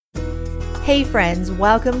Hey friends,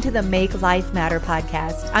 welcome to the Make Life Matter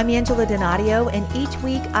podcast. I'm Angela Donadio, and each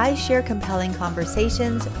week I share compelling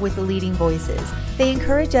conversations with leading voices. They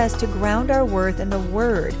encourage us to ground our worth in the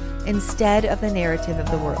Word instead of the narrative of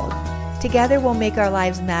the world. Together we'll make our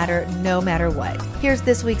lives matter no matter what. Here's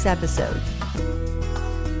this week's episode.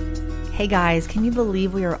 Hey guys, can you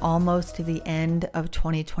believe we are almost to the end of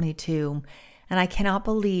 2022? And I cannot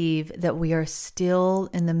believe that we are still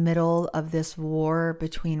in the middle of this war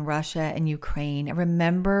between Russia and Ukraine. I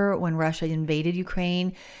remember when Russia invaded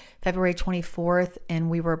Ukraine, February 24th, and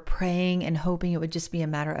we were praying and hoping it would just be a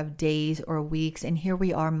matter of days or weeks. And here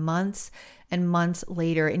we are months and months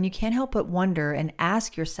later. And you can't help but wonder and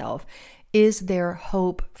ask yourself, is there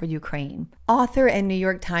hope for Ukraine? Author and New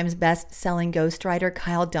York Times best-selling ghostwriter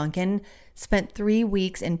Kyle Duncan spent 3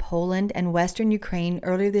 weeks in Poland and Western Ukraine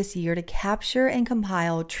earlier this year to capture and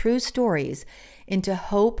compile true stories into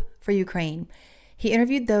Hope for Ukraine. He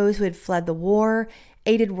interviewed those who had fled the war,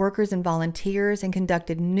 aided workers and volunteers, and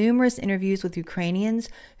conducted numerous interviews with Ukrainians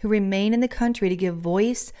who remain in the country to give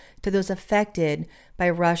voice to those affected by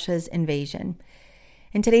Russia's invasion.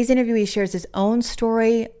 In today's interview, he shares his own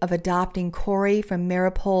story of adopting Corey from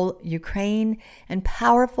Mariupol, Ukraine, and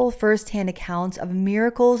powerful firsthand accounts of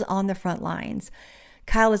miracles on the front lines.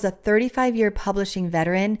 Kyle is a 35-year publishing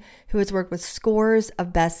veteran who has worked with scores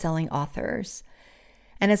of best-selling authors.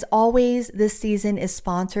 And as always, this season is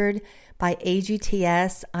sponsored by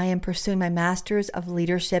AGTS. I am pursuing my Master's of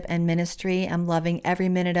Leadership and Ministry. I'm loving every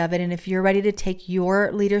minute of it. And if you're ready to take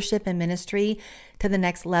your leadership and ministry to the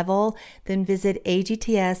next level, then visit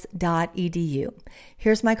agts.edu.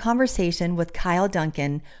 Here's my conversation with Kyle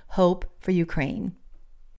Duncan, Hope for Ukraine.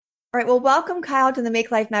 All right. Well, welcome, Kyle, to the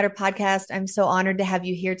Make Life Matter podcast. I'm so honored to have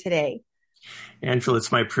you here today. Angela,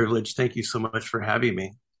 it's my privilege. Thank you so much for having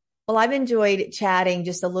me. Well, I've enjoyed chatting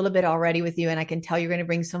just a little bit already with you, and I can tell you're going to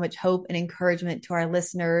bring so much hope and encouragement to our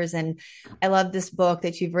listeners. And I love this book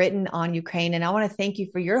that you've written on Ukraine, and I want to thank you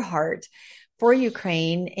for your heart for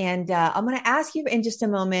Ukraine. And I'm going to ask you in just a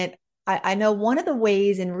moment, I know one of the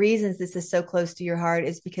ways and reasons this is so close to your heart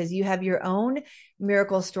is because you have your own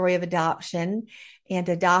miracle story of adoption and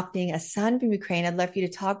adopting a son from Ukraine. I'd love for you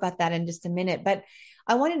to talk about that in just a minute. But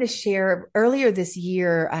I wanted to share earlier this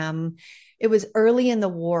year, it was early in the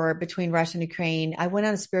war between Russia and Ukraine. I went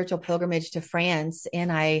on a spiritual pilgrimage to France,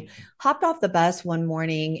 and I hopped off the bus one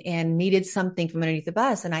morning and needed something from underneath the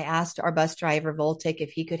bus. And I asked our bus driver, Voltic, if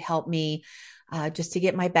he could help me just to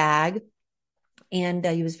get my bag. And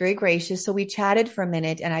he was very gracious. So we chatted for a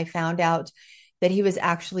minute, and I found out that he was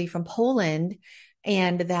actually from Poland,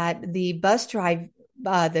 and that the bus drive,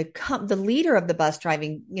 the leader of the bus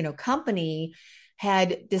driving, company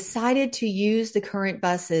had decided to use the current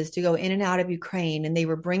buses to go in and out of Ukraine. And they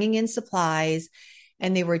were bringing in supplies,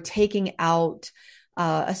 and they were taking out,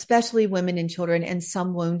 especially women and children, and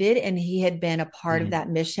some wounded. And he had been a part of that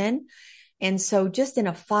mission. And so just in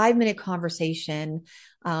a 5-minute conversation,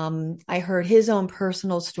 I heard his own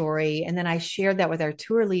personal story. And then I shared that with our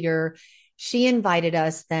tour leader. She invited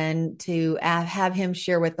us then to have him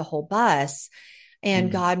share with the whole bus.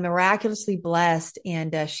 And God miraculously blessed.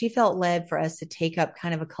 And she felt led for us to take up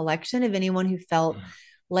kind of a collection of anyone who felt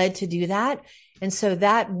led to do that. And so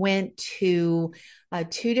that went to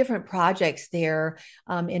 2 different projects there.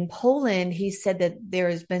 In Poland, he said that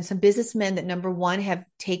there has been some businessmen that, number one, have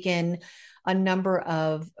taken a number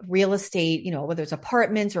of real estate, whether it's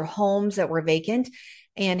apartments or homes that were vacant,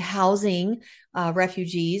 and housing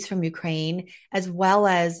refugees from Ukraine, as well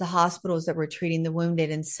as the hospitals that were treating the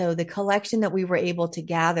wounded. And so the collection that we were able to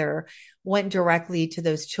gather went directly to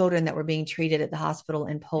those children that were being treated at the hospital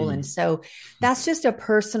in Poland. So that's just a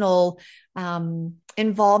personal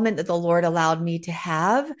involvement that the Lord allowed me to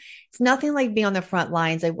have. It's nothing like being on the front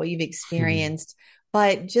lines, like what you've experienced.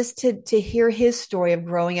 But just to hear his story of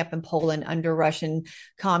growing up in Poland under Russian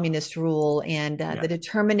communist rule, and the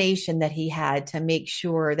determination that he had to make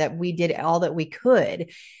sure that we did all that we could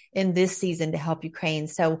in this season to help Ukraine.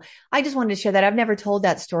 So I just wanted to share that. I've never told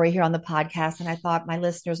that story here on the podcast, and I thought my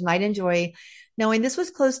listeners might enjoy knowing this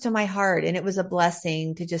was close to my heart. And it was a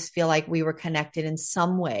blessing to just feel like we were connected in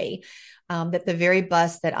some way, that the very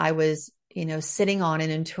bus that I was, sitting on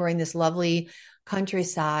and touring this lovely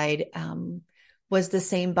countryside, was the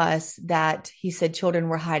same bus that he said children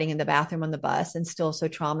were hiding in the bathroom on the bus and still so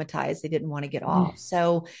traumatized they didn't want to get off.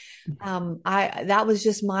 So that was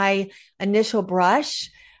just my initial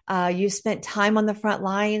brush. You spent time on the front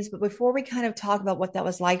lines, but before we kind of talk about what that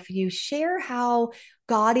was like for you, share how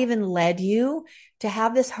God even led you to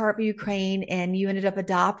have this heart for Ukraine, and you ended up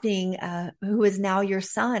adopting who is now your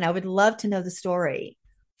son. I would love to know the story.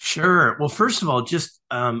 Sure. Well, first of all, just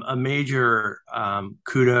a major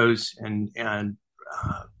kudos and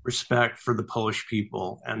respect for the Polish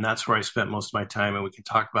people, and that's where I spent most of my time, and we can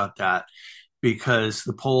talk about that because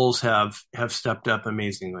the Poles have stepped up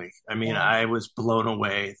amazingly. I mean, Yes. I was blown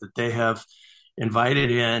away that they have invited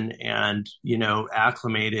in and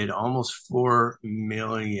acclimated almost 4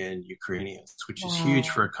 million Ukrainians, which is huge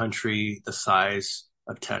for Wow. a country the size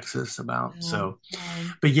of Texas. About Wow. so Wow.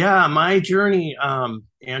 but yeah, my journey,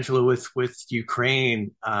 Angela, with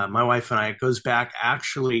Ukraine, my wife and I, it goes back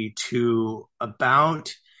actually to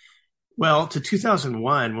about, well, to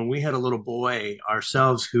 2001 when we had a little boy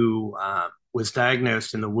ourselves who was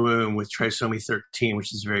diagnosed in the womb with trisomy 13,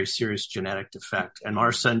 which is a very serious genetic defect. And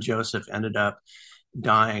our son Joseph ended up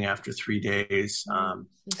dying after 3 days. Oh,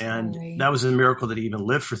 so And sorry. that was a miracle that he even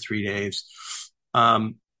lived for 3 days.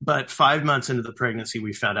 But 5 months into the pregnancy,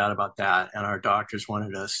 we found out about that, and our doctors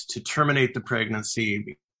wanted us to terminate the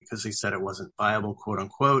pregnancy because they said it wasn't viable, quote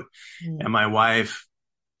unquote. And Mm. my wife,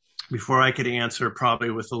 before I could answer, probably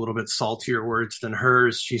with a little bit saltier words than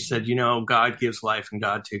hers, she said, God gives life and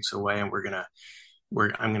God takes away, and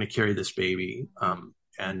I'm gonna carry this baby,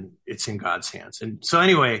 and it's in God's hands. And so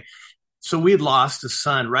anyway, so we had lost a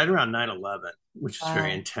son right around 9/11, which is very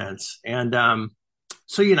Wow. intense. And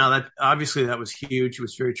so that obviously that was huge. It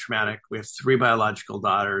was very traumatic. We have three biological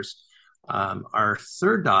daughters. Our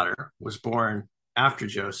third daughter was born after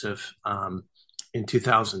Joseph in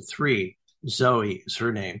 2003. Zoe is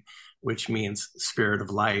her name, which means spirit of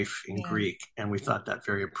life in Yes. Greek, and we thought that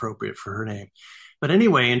very appropriate for her name. But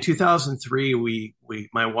anyway, in 2003,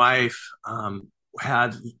 my wife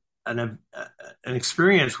had an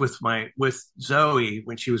experience with Zoe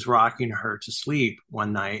when she was rocking her to sleep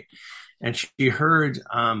one night, and she heard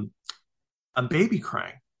a baby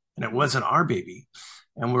crying, and it wasn't our baby.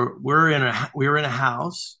 And we were in a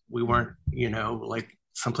house. We weren't like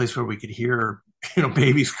someplace where we could hear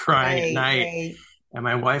babies crying at Right, night. right. And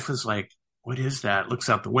my wife was like, "What is that?" Looks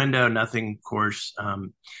out the window, nothing, of course.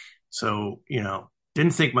 So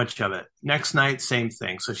didn't think much of it. Next night, same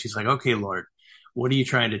thing. So she's like, "Okay, Lord, what are you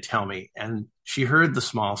trying to tell me?" And she heard the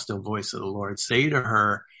small, still voice of the Lord say to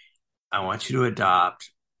her, "I want you to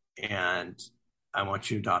adopt, and I want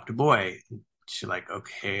you to adopt a boy." She's like,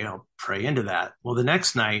 "Okay, I'll pray into that." Well, the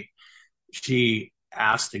next night, she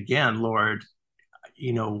asked again, "Lord,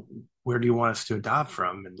 where do you want us to adopt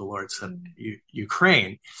from?" And the Lord said, Mm.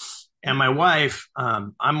 Ukraine. And my wife,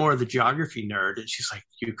 I'm more of the geography nerd, and she's like,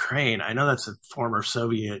 "Ukraine, I know that's a former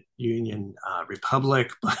Soviet Union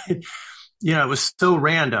republic, but it was so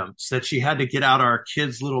random that she had to get out our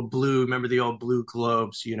kids' little blue, remember the old blue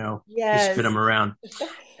globes, to spin Yes. them around.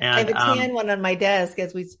 I have And a tan one on my desk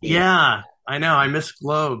as we speak. yeah, I know, I miss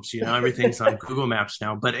globes, everything's on Google Maps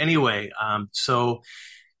now. But anyway, so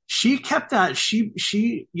she kept that, she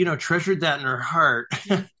treasured that in her heart,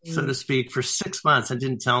 so Mhm. to speak, for 6 months and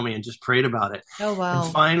didn't tell me and just prayed about it. Oh, And wow.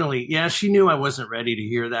 finally, yeah, she knew I wasn't ready to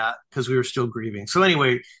hear that because we were still grieving. So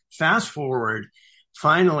anyway, fast forward,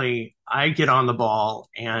 finally I get on the ball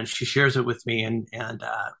and she shares it with me, and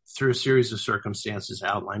through a series of circumstances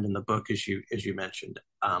outlined in the book, as you mentioned,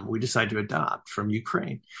 we decide to adopt from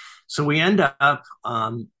Ukraine. So we end up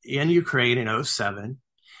in Ukraine in '07,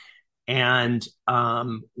 and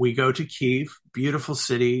we go to Kiev, beautiful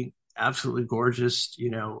city, absolutely gorgeous,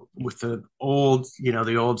 with the old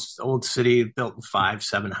city built in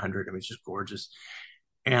 500-700. I mean, it's just gorgeous.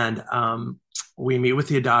 And we meet with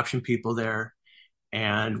the adoption people there,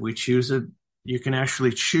 and you can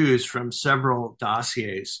actually choose from several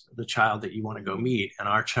dossiers the child that you want to go meet. And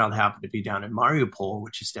our child happened to be down in Mariupol,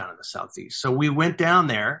 which is down in the southeast. So we went down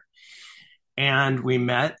there and we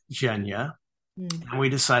met Jenya, Mm. and we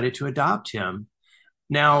decided to adopt him.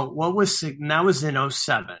 Now, that was in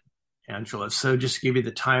 '07, Angela. So just to give you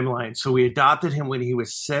the timeline. So we adopted him when he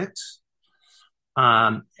was 6,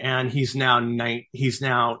 and he's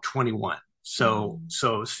now 21. So Mm.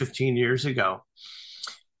 so it was 15 years ago,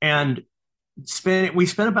 and we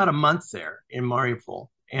spent about a month there in Mariupol,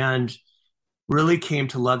 and really came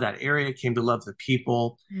to love that area, came to love the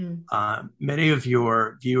people. Mm. Many of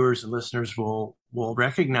your viewers and listeners will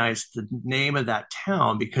recognize the name of that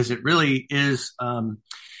town because it really is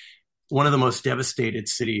one of the most devastated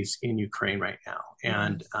cities in Ukraine right now,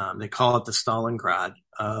 and Yes. they call it the Stalingrad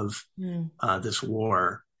of Mm. this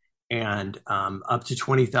war. And up to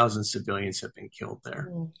 20,000 civilians have been killed there.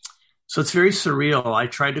 Mm. So it's very surreal. I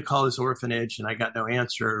tried to call this orphanage and I got no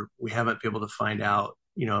answer. We haven't been able to find out,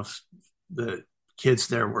 if the kids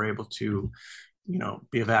there were able to,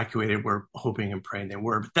 be evacuated. We're hoping and praying they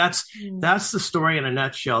were. But Mm. that's the story in a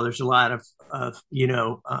nutshell. There's a lot of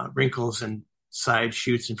wrinkles and side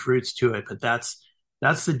shoots and fruits to it, but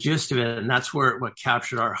that's the gist of it. And that's what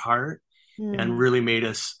captured our heart and Hmm. really made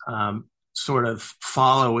us sort of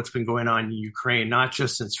follow what's been going on in Ukraine, not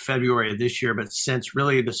just since February of this year, but since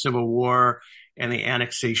really the Civil War and the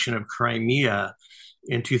annexation of Crimea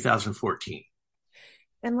in 2014.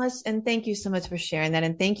 And thank you so much for sharing that.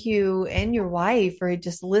 And thank you and your wife for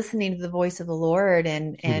just listening to the voice of the Lord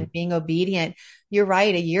and being obedient. You're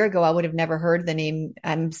right. A year ago, I would have never heard the name.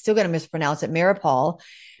 I'm still going to mispronounce it, Maripol.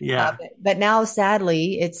 Yeah, But now,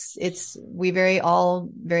 sadly, it's we all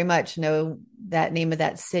very much know that name of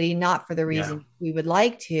that city, not for the yeah, reason we would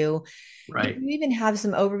like to. right. You even have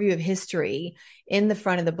some overview of history in the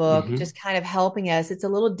front of the book, Hmm. just kind of helping us. It's a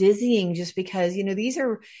little dizzying just because, these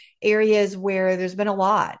are areas where there's been a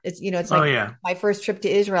lot. It's Oh like yeah, my first trip to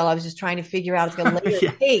Israel. I was just trying to figure out it's like a layer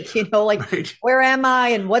yeah, cake, like right. where am I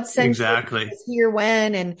and what century Exactly. was here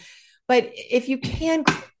when? But if you can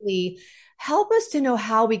quickly help us to know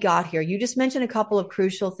how we got here. You just mentioned a couple of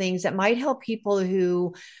crucial things that might help people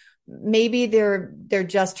who maybe they're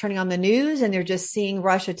just turning on the news and they're just seeing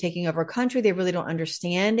Russia taking over a country. They really don't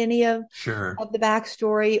understand any Sure. of the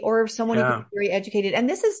backstory, or someone who's Yeah. very educated. And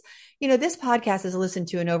this podcast is listened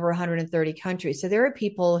to in over 130 countries. So there are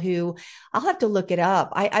people who I'll have to look it up.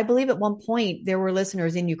 I believe at one point there were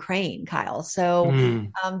listeners in Ukraine, Kyle. So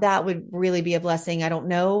Mm, that would really be a blessing. I don't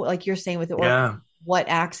know, like you're saying with the orphan, yeah. what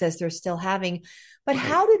access they're still having, but Right.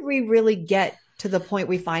 how did we really get to the point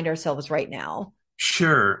we find ourselves right now?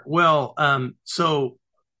 Sure. Well, so,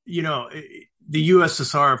 you know, the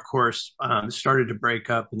USSR, of course, started to break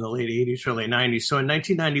up in the late 80s, early 90s. So in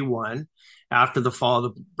 1991, after the fall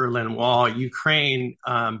of the Berlin Wall, Ukraine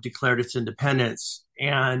declared its independence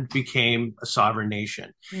and became a sovereign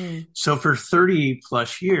nation. Mm, So for 30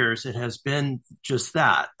 plus years, it has been just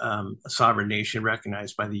that, a sovereign nation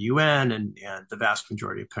recognized by the UN and the vast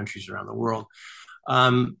majority of countries around the world.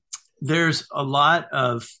 Um, there's a lot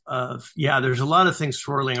there's a lot of things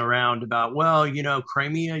swirling around about, well,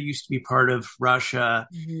 Crimea used to be part of Russia,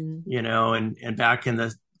 mhm. and back in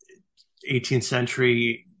the 18th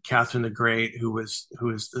century, Catherine the Great, who was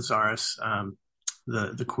the czaress,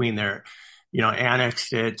 the queen there,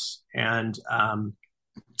 annexed it. And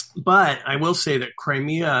but I will say that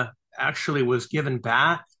Crimea actually was given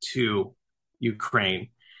back to Ukraine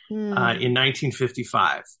Mm, in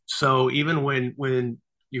 1955. So even when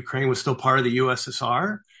Ukraine was still part of the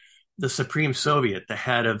USSR, the Supreme Soviet, the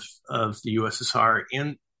head of the USSR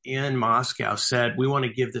in Moscow, said, "We want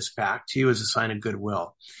to give this back to you as a sign of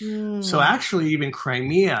goodwill." So mm. actually, even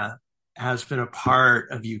Crimea has been a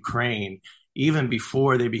part of Ukraine even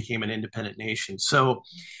before they became an independent nation. So,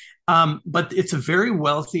 but it's a very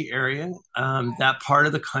wealthy area. That part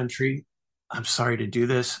of the country. I'm sorry to do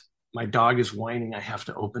this. My dog is whining. I have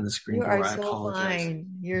to open the screen You are door. I so apologize. fine.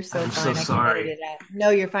 You're so I'm so fine. I can edit sorry. it out. No,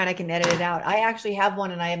 you're fine. I can edit it out. I actually have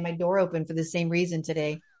one and I have my door open for the same reason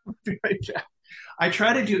today. I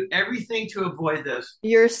try to do everything to avoid this.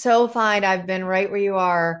 You're so fine. I've been right where you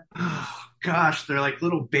are. Oh, gosh, they're like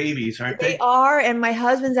little babies, aren't They they? are, and my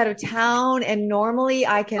husband's out of town, and normally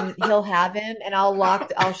he'll have him, and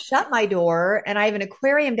I'll shut my door, and I have an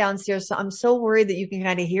aquarium downstairs, so I'm so worried that you can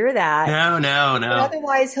kind of hear that. No, no, But no.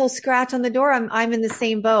 otherwise, he'll scratch on the door. I'm in the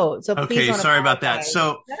same boat, so please Okay, don't sorry about that. apologize.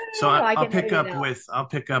 So, No, no, so no, no, no. I I'll can pick edit it up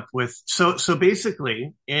out. with so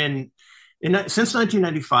basically since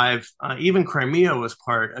 1995, even Crimea was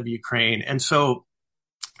part of Ukraine, and so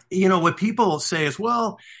what people say is,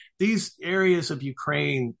 well, these areas of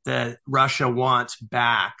Ukraine that Russia wants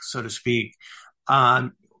back, so to speak,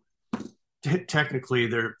 um, technically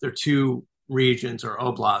they're two regions or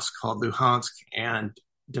oblasts called Luhansk and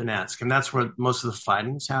Donetsk, and that's where most of the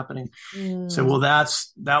fighting is happening. So, Mm, well,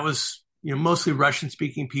 that was mostly Russian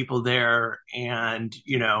speaking people there, and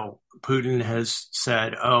Putin has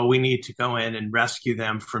said, "Oh, we need to go in and rescue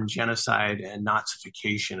them from genocide and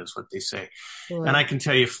Nazification," is what they say. And I sure. can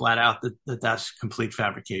tell you flat out that that's complete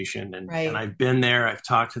fabrication. And Right. I've been there. I've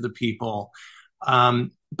talked to the people.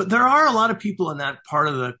 But there are a lot of people in that part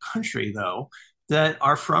of the country, though, that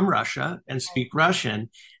are from Russia and speak Russian.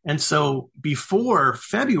 And so before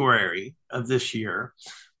February of this year,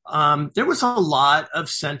 there was a lot of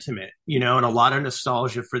sentiment, and a lot of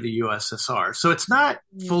nostalgia for the USSR. So it's not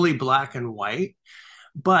Mm, fully black and white,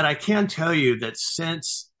 but I can tell you that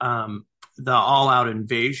since the all-out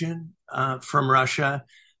invasion from Russia,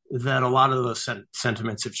 that a lot of those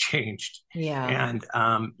sentiments have changed, yeah. and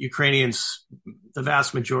Ukrainians, the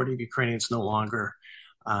vast majority of Ukrainians, no longer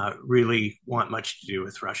really want much to do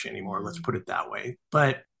with Russia anymore. Let's Mm, put it that way.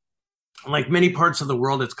 But like many parts of the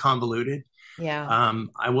world, it's convoluted. yeah.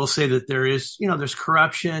 I will say that there's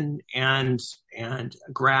corruption and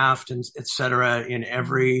graft and et cetera in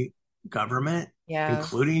every government. Yes.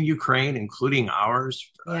 including Ukraine, including ours,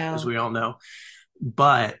 as Yeah. we all know.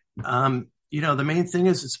 But the main thing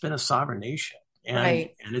is it's been a sovereign nation, and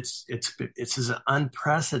Right. it's an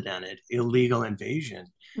unprecedented illegal invasion.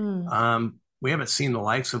 Mm. We haven't seen the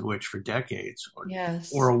likes of which for decades, or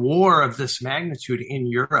Yes. a war of this magnitude in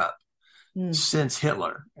Europe Mm. since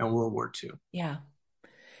Hitler and World War II. Yeah.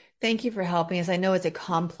 Thank you for helping us. I know it's a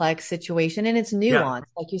complex situation and it's Yeah, nuanced.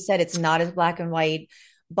 Like you said, it's not as black and white,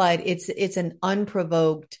 but it's an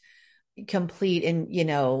unprovoked, complete, and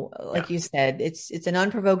yeah, like you said, it's an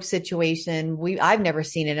unprovoked situation. I've never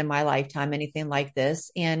seen it in my lifetime, anything like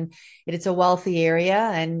this. And it's a wealthy area,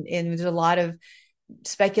 and there's a lot of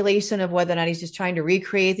speculation of whether or not he's just trying to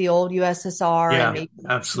recreate the old USSR and yeah, maybe too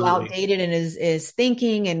absolutely. outdated in his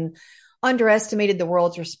thinking and underestimated the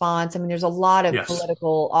world's response. I mean, there's a lot of Yes.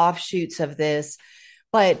 political offshoots of this,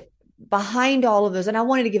 but behind all of those, and I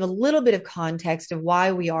wanted to give a little bit of context of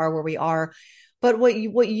why we are where we are. But what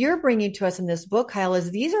you're bringing to us in this book, Kyle, is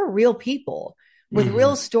these are real people with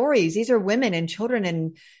real Hmm. stories. These are women and children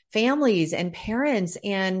and families and parents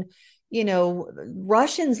and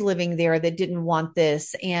Russians living there that didn't want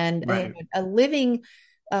this, and Right. a living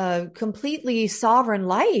completely sovereign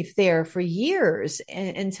life there for years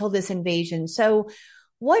until this invasion. So,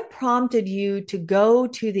 what prompted you to go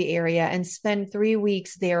to the area and spend 3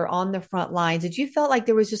 weeks there on the front lines? Did you felt like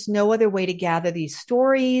there was just no other way to gather these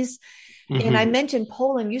stories? And I Hmm. mentioned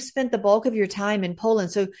Poland. You spent the bulk of your time in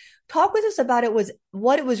Poland. So, talk with us about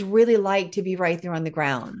what it was really like to be right there on the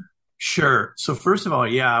ground. Sure. So first of all,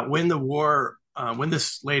 yeah, when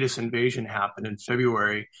this latest invasion happened in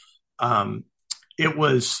February, um, it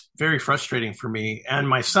was very frustrating for me and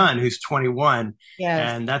my son, who's 21, Yes.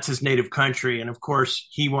 and that's his native country. And of course,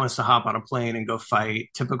 he wants to hop on a plane and go fight.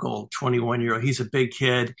 Typical 21-year-old. He's a big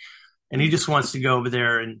kid, and he just wants to go over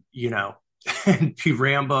there and and be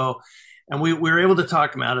Rambo. And we were able to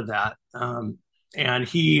talk him out of that. And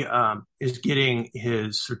he is getting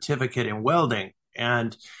his certificate in welding.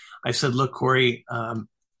 And I said, look, Corey,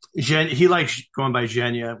 he likes going by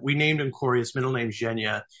Zhenya. We named him Corey. His middle name is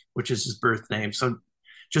Zhenya, which is his birth name. So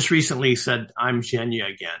just recently he said, I'm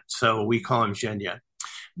Zhenya again. So we call him Zhenya.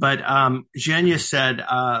 But Zhenya said,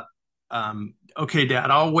 okay,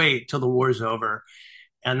 Dad, I'll wait till the war's over.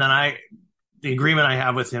 And then the agreement I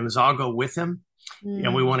have with him is I'll go with him,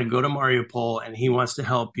 and we Mm. want to go to Mariupol, and he wants to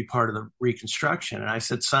help be part of the reconstruction. And I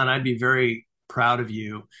said, son, I'd be very proud of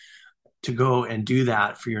you to go and do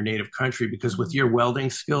that for your native country, because with your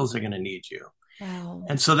welding skills, they're going to need you. Wow.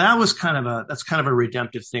 And so that's kind of a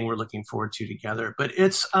redemptive thing we're looking forward to together. But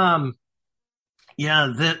it's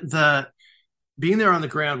yeah, the being there on the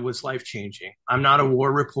ground was life changing. I'm not a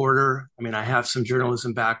war reporter. I mean, I have some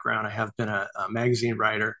journalism background. I have been a magazine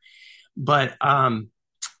writer, but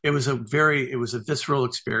it was a visceral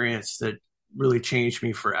experience that really changed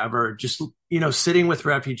me forever. Just sitting with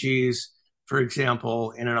refugees, for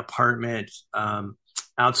example, in an apartment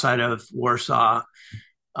outside of Warsaw,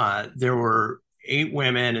 there were 8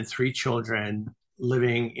 women and 3 children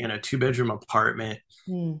living in a 2-bedroom apartment,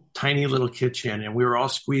 Mm. tiny little kitchen, and we were all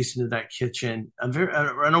squeezed into that kitchen.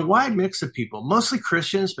 And a wide mix of people, mostly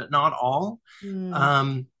Christians, but not all, Mm.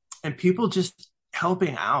 um, and people just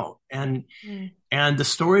helping out. Mm. And the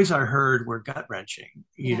stories I heard were gut wrenching.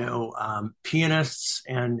 Yeah. Pianists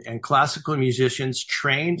and classical musicians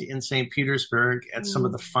trained in St. Petersburg at some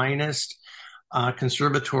of Mm. the finest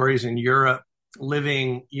conservatories in Europe,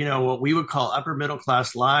 living, what we would call upper middle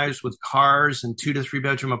class lives with cars and 2 to 3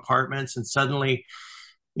 bedroom apartments. And suddenly,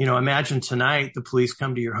 imagine tonight the police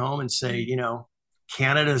come to your home and say,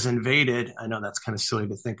 Canada's invaded. I know that's kind of silly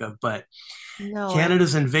to think of, but No,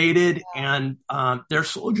 Canada's invaded, and their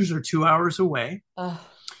soldiers are 2 hours away. uh,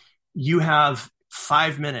 You have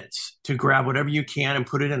 5 minutes to grab whatever you can and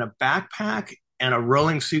put it in a backpack and a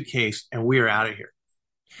rolling suitcase, and we are out of here.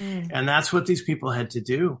 mm. And that's what these people had to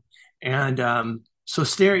do. And so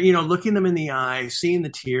looking them in the eye, seeing the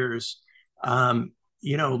tears,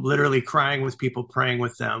 literally crying with people, praying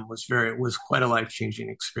with them was quite a life-changing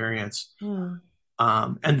experience. Mm.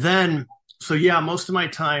 And then, so yeah, most of my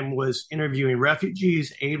time was interviewing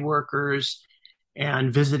refugees, aid workers,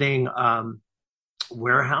 and visiting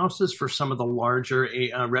warehouses for some of the larger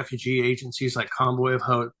refugee agencies like Convoy of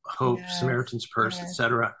Hope, Yes. Samaritan's Purse, Yes.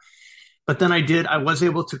 etc. But then I was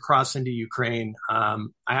able to cross into Ukraine. I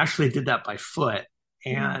actually did that by foot,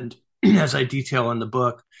 Mm. and as I detail in the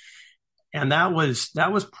book, and that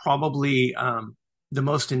was probably the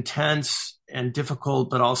most intense and difficult,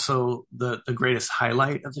 but also the greatest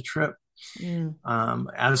highlight of the trip. Mm.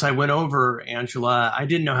 As I went over, Angela, I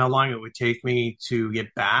didn't know how long it would take me to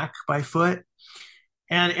get back by foot.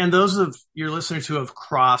 And those of your listeners who have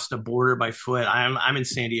crossed a border by foot, I'm in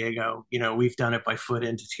San Diego. You know, we've done it by foot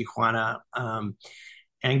into Tijuana,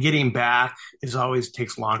 and getting back is always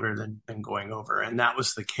takes longer than going over. And that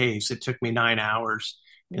was the case. It took me 9 hours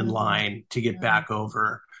in Mm-hmm. line to get back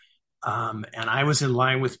over. And I was in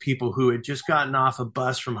line with people who had just gotten off a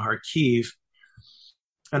bus from Kharkiv,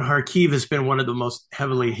 and Kharkiv has been one of the most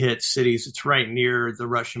heavily hit cities. It's right near the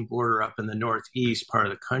Russian border up in the northeast part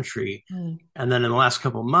of the country. Mm. And then in the last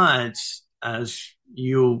couple of months, as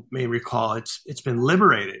you may recall, it's been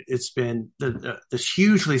liberated. It's been this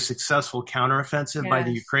hugely successful counteroffensive by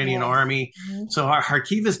the Yes, Ukrainian yes. army. Mm-hmm. So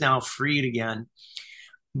Kharkiv is now freed again.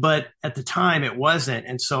 But at the time, it wasn't.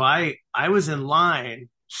 And so I was in line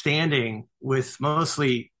standing with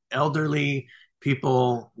mostly elderly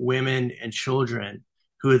people, women, and children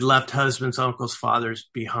who had left husbands, uncles, fathers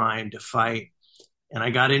behind to fight. And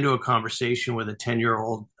I got into a conversation with a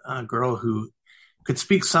 10-year-old girl who could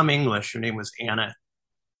speak some English. Her name was Anna.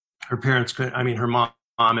 Her parents couldn't, I mean, her mom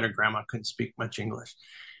and her grandma couldn't speak much English.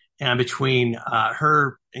 And between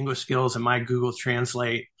her English skills and my Google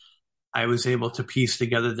Translate, I was able to piece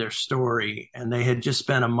together their story. And they had just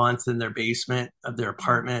spent a month in their basement of their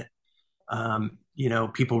apartment,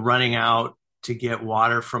 people running out to get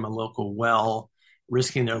water from a local well,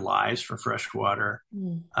 risking their lives for fresh water.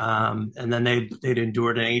 Mm. And then they'd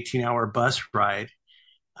endured an 18-hour bus ride.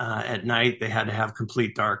 At night, they had to have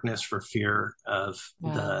complete darkness for fear of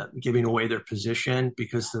Wow. the giving away their position,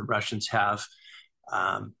 because the Russians have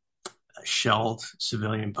shelled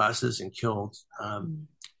civilian buses and killed Mm.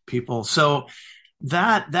 people. So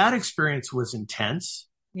that experience was intense.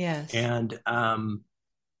 Yes. And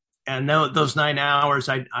those 9 hours,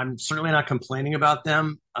 I'm certainly not complaining about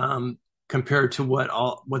them, compared to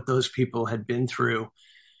what those people had been through.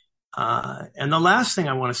 And the last thing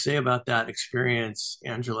I want to say about that experience,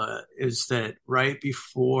 Angela, is that right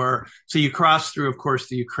before, so you cross through, of course,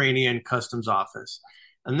 the Ukrainian customs office,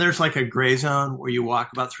 and there's like a gray zone where you walk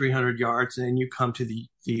about 300 yards, and then you come to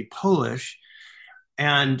the Polish,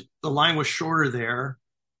 and the line was shorter there.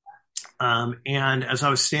 And as I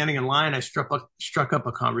was standing in line, I struck up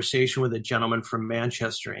a conversation with a gentleman from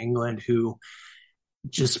Manchester, England, who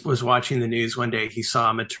just was watching the news one day. He saw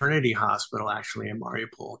a maternity hospital actually in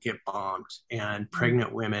Mariupol get bombed, and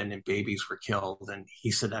pregnant women and babies were killed. And he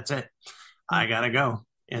said, "That's it. I got to go."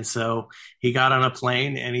 And so he got on a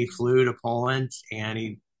plane and he flew to Poland, and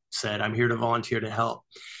he said, "I'm here to volunteer to help."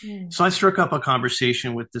 Mm. So I struck up a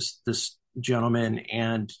conversation with this gentleman,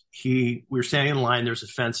 and we were standing in line. There's a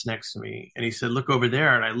fence next to me, and he said, "Look over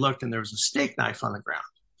there." And I looked, and there was a steak knife on the ground.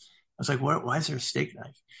 I was like, "What? Why is there a steak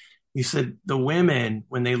knife?" He said, "The women,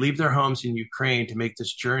 when they leave their homes in Ukraine to make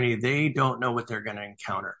this journey, they don't know what they're going to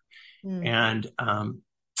encounter." Mm. And,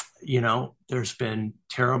 there's been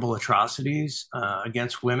terrible atrocities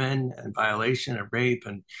against women, and violation and rape,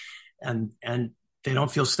 and they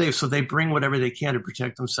don't feel safe. So they bring whatever they can to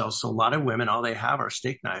protect themselves. So a lot of women, all they have are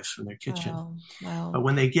steak knives from their kitchen. Wow. Wow. But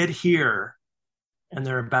when they get here and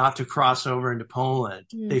they're about to cross over into Poland,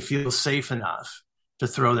 Mm. they feel safe enough to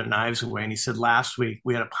throw their knives away. And he said, last week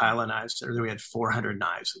we had a pile of knives, or we had 400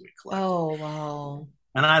 knives that we collected. Oh, wow.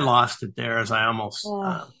 And I lost it there, as I almost,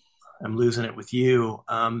 Oh, I'm losing it with you.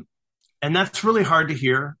 And that's really hard to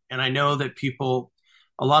hear. And I know that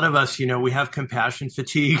a lot of us, we have compassion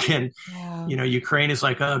fatigue, and, yeah. Ukraine is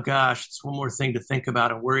like, oh gosh, it's one more thing to think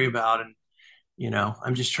about and worry about. And,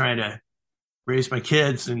 I'm just trying to raise my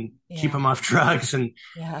kids and keep Yeah. them off drugs.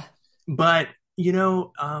 Yeah. But,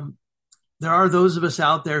 there are those of us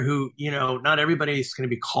out there who, not everybody is going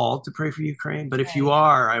to be called to pray for Ukraine. But if you Right.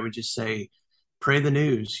 are, I would just say, pray the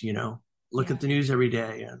news, look Yeah. at the news every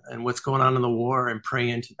day, and what's going on in the war, and pray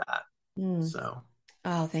into that. Mm. So,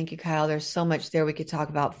 Oh, thank you, Kyle. There's so much there we could talk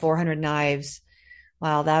about. 400 knives.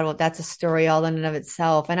 Wow, that's a story all in and of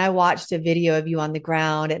itself. And I watched a video of you on the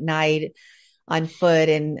ground at night on foot,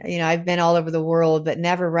 and I've been all over the world, but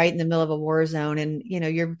never right in the middle of a war zone. And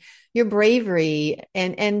your bravery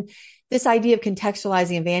and this idea of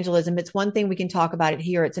contextualizing evangelism, it's one thing we can talk about it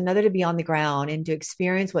here. It's another to be on the ground and to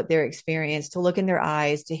experience what they're experienced, to look in their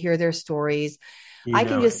eyes, to hear their stories. I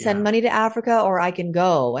can just send yeah, money to Africa, or I can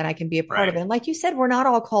go and I can be a part of right, it. And like you said, we're not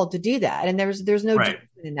all called to do that. And there's no right, judgment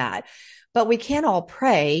in that, but we can all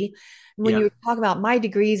pray. When you yeah, were talking about my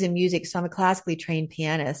degrees in music, so I'm a classically trained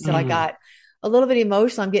pianist. So I mm, got a little bit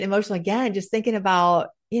emotional. I'm getting emotional again, just thinking about,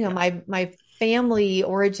 yeah, my family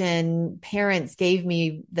origin parents gave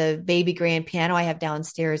me the baby grand piano I have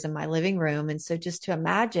downstairs in my living room. And so just to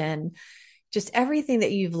imagine, just everything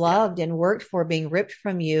that you've Yeah. loved and worked for being ripped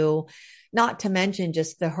from you, not to mention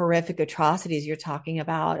just the horrific atrocities you're talking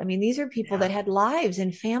about. I mean, these are people that Yeah. had lives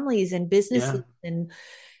and families and businesses Yeah.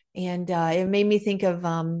 and it made me think of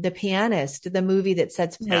The Pianist, the movie that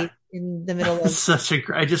sets Yeah. place in the middle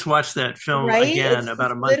of, I just watched that film right? again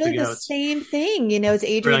about It's a month literally the ago. It's same thing. You know, it's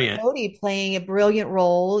Adrian brilliant. Brody playing a brilliant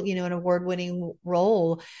role, you know, an award-winning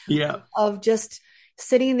role Yeah. of just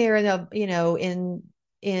sitting there in a, you know, in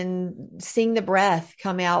seeing the breath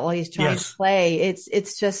come out while he's trying to Yes. play.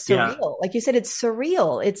 It's just Yeah. surreal. Like you said, it's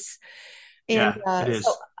surreal. It's and Yeah. It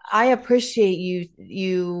so is. I appreciate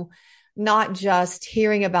you not just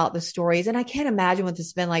hearing about the stories. And I can't imagine what this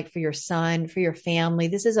has been like for your son, for your family.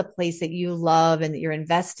 This is a place that you love and that you're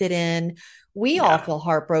invested in. We all Yeah. feel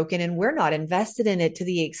heartbroken and we're not invested in it to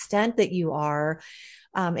the extent that you are.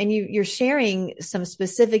 And you're sharing some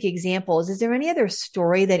specific examples. Is there any other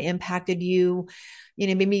story that impacted you? You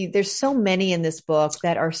know, maybe there's so many in this book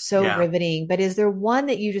that are so Yeah. riveting, but is there one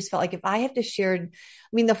that you just felt like if I have to share, I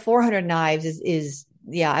mean, the 400 knives is,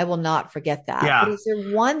 yeah, I will not forget that. But Yeah. is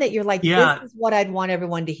there one that you're like, this Yeah. is what I'd want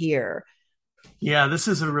everyone to hear? Yeah. This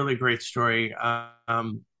is a really great story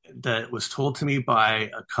that was told to me by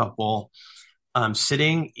a couple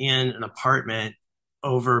sitting in an apartment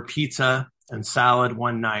over pizza and salad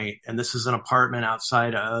one night. And this is an apartment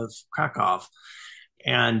outside of Krakow.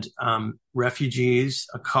 And refugees,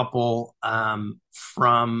 a couple um,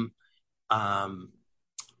 from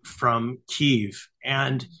Kiev,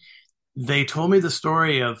 and they told me the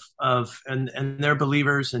story and they're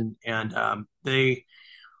believers, and they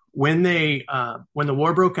when the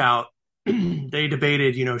war broke out, they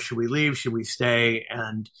debated, should we leave, should we stay,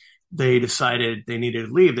 and they decided they needed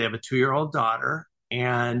to leave. They have a 2-year-old daughter,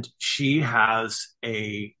 and she has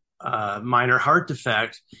a minor heart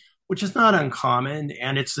defect, which is not uncommon,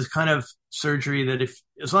 and it's the kind of surgery that if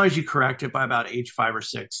as long as you correct it by about age 5 or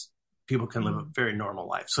 6, people can live a very normal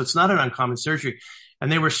life. So it's not an uncommon surgery.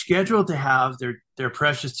 And they were scheduled to have their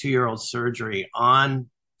precious 2-year-old surgery on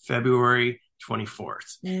February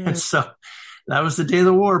 24th. And Mm. so that was the day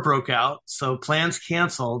the war broke out. So plans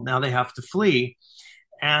canceled. Now they have to flee.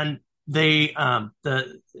 And they,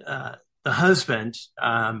 the husband,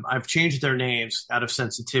 I've changed their names out of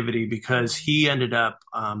sensitivity because he ended up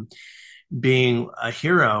being a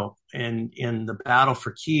hero in the battle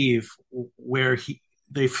for Kiev, where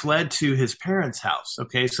they fled to his parents' house.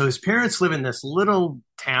 Okay, so his parents live in this little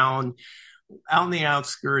town out in the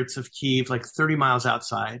outskirts of Kiev, like 30 miles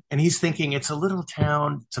outside. And he's thinking it's a little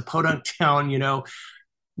town, it's a podunk town,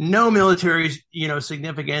 no military,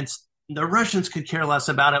 significance. The Russians could care less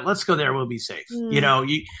about it. Let's go there. We'll be safe. Mm.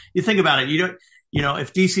 You think about it. You don't,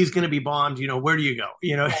 if DC is going to be bombed, where do you go?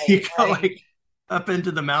 Right, You go right. like up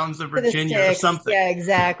into the mountains of To the Virginia or sticks. something. Yeah,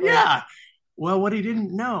 exactly. Yeah. Well, what he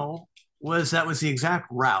didn't know was that was the exact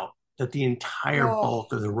route that the entire Oh,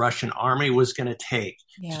 bulk of the Russian army was going to take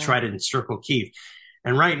to yeah. try to encircle Kiev.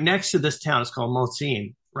 And right next to this town, it's called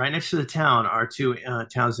Moltsin. Right next to the town are two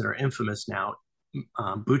towns that are infamous now,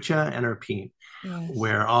 Bucha and Irpin, Yes.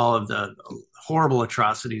 where all of the horrible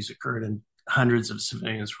atrocities occurred and hundreds of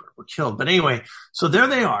civilians were killed. But anyway, so there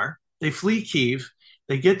they are. They flee Kiev.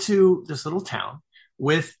 They get to this little town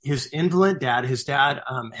with his invalid dad. His dad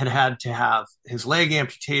had to have his leg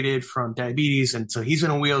amputated from diabetes, and so he's in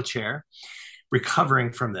a wheelchair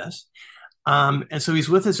recovering from this. And so he's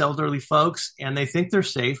with his elderly folks, and they think they're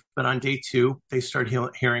safe. But on day 2, they start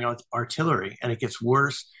hearing artillery, and it gets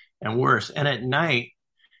worse and worse. And at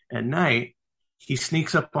night, he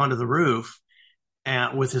sneaks up onto the roof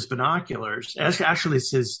with his binoculars. Actually,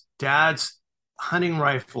 it's his dad's hunting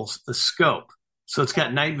rifle, the scope. So it's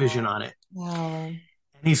got night vision on it. Wow.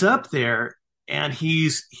 And he's up there and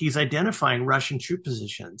he's identifying Russian troop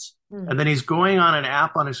positions. Mm. And then he's going on an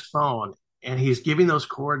app on his phone and he's giving those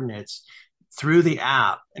coordinates through the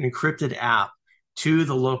app, an encrypted app, to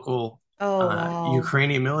the local Oh, wow.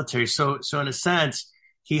 Ukrainian military. So in a sense,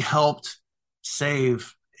 he helped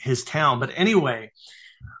save his town. But anyway,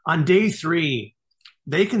 on day 3,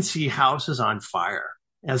 they can see houses on fire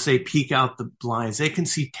as they peek out the blinds. They can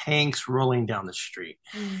see tanks rolling down the street.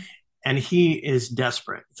 Mm. And he is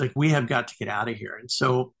desperate. It's like, we have got to get out of here. And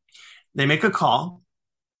so they make a call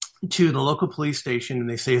to the local police station and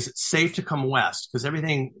they say, is it safe to come west? Because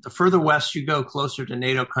the further west you go, closer to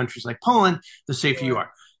NATO countries like Poland, the safer you Sure.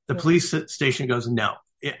 are. The Sure. police station goes, no,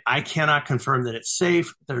 I cannot confirm that it's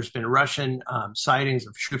safe. There's been Russian sightings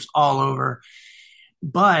of troops all over.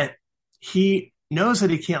 But he knows that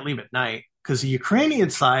he can't leave at night because the Ukrainian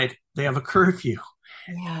side, they have a curfew.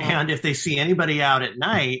 Yeah. And if they see anybody out at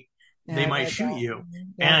night, they Yeah, might that shoot guy. you.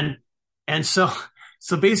 Yeah. And so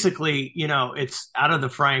So basically, it's out of the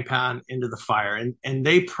frying pan into the fire, and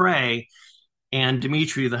they pray. And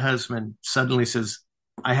Dimitri, the husband, suddenly says,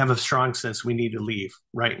 I have a strong sense we need to leave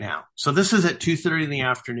right now. So this is at 2:30 in the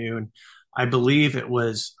afternoon. I believe it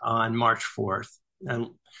was on March 4th. And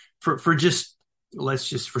for just, let's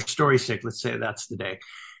just, for story's sake, let's say that's the day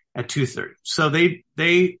at 2:30. So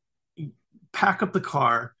they pack up the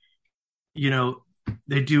car,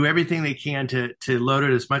 they do everything they can to load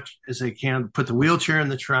it as much as they can, put the wheelchair in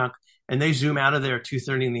the trunk, and they zoom out of there at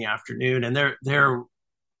 2:30 in the afternoon. And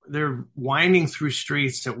they're winding through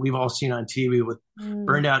streets that we've all seen on TV with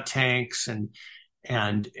burned out tanks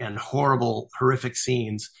and horrible, horrific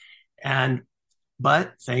scenes.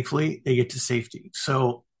 But thankfully they get to safety.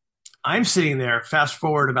 So I'm sitting there, fast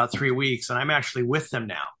forward about 3 weeks, and I'm actually with them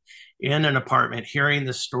now in an apartment, hearing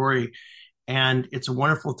this story. And it's a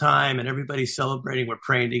wonderful time, and everybody's celebrating. We're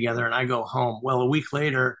praying together, and I go home. Well, a week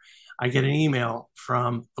later, I get an email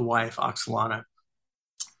from the wife, Oxalana,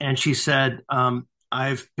 and she said,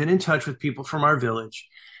 I've been in touch with people from our village,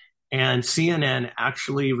 and CNN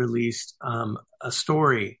actually released a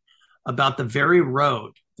story about the very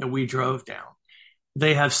road that we drove down.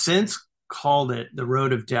 They have since called it the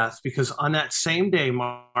road of death, because on that same day,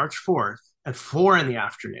 March 4th, at 4 in the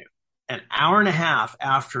afternoon, an hour and a half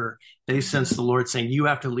after they sensed the Lord saying, you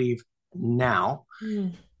have to leave now,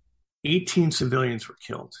 18 civilians were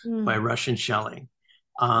killed by Russian shelling.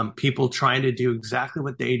 People trying to do exactly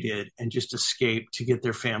what they did and just escape to get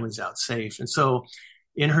their families out safe. And so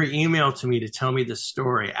in her email to me to tell me this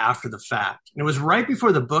story after the fact, and it was right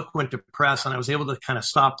before the book went to press, and I was able to kind of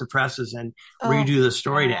stop the presses and redo the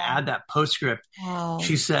story to add that postscript.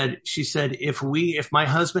 She said, if my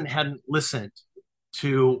husband hadn't listened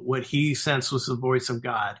to what he sensed was the voice of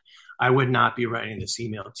God, I would not be writing this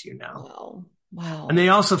email to you now. Wow. And they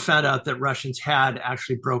also found out that Russians had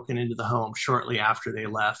actually broken into the home shortly after they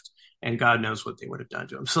left, and God knows what they would have done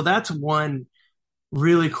to them. So that's one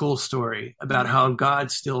really cool story about how God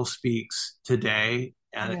still speaks today,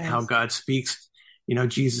 and how God speaks.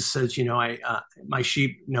 Jesus says, my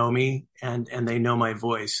sheep know me, and they know my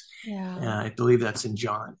voice. I believe that's in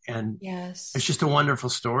John. And it's just a wonderful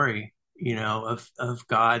story, of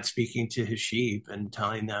God speaking to his sheep and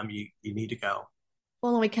telling them you need to go.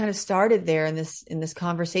 Well, and we kind of started there in this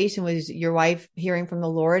conversation was your wife hearing from the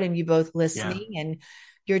Lord and you both listening, and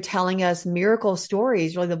you're telling us miracle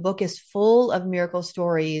stories. Really, the book is full of miracle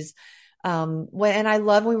stories. And I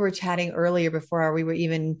love when we were chatting earlier before we were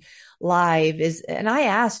even live and I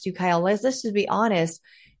asked you, Kyle, let's just be honest.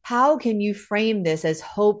 How can you frame this as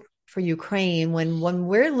hope for Ukraine when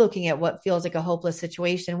we're looking at what feels like a hopeless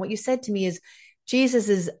situation? What you said to me is Jesus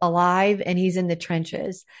is alive and he's in the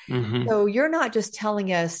trenches. So you're not just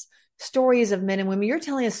telling us stories of men and women. You're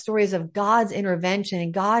telling us stories of God's intervention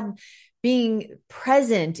and God being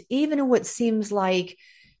present, even in what seems like,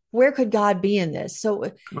 where could God be in this?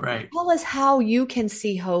 So tell us how you can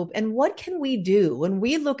see hope, and what can we do when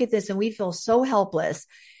we look at this and we feel so helpless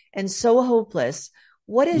and so hopeless?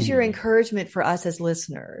 What is your encouragement for us as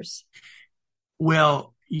listeners?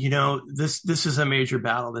 Well, this is a major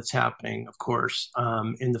battle that's happening, of course,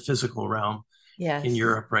 in the physical realm in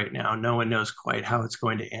Europe right now. No one knows quite how it's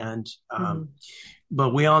going to end.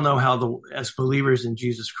 But we all know as believers in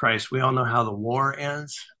Jesus Christ, we all know how the war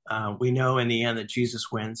ends. We know in the end that Jesus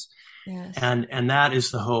wins. And that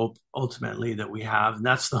is the hope ultimately that we have. And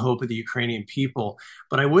that's the hope of the Ukrainian people.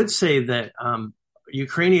 But I would say that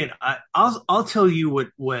I'll tell you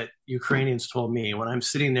what Ukrainians told me when I'm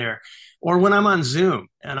sitting there or when I'm on Zoom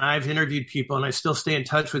and I've interviewed people and I still stay in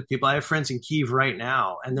touch with people. I have friends in Kyiv right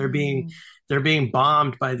now, and they're being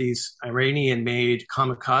bombed by these Iranian-made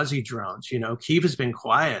kamikaze drones. Kyiv has been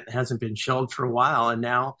quiet, it hasn't been shelled for a while, and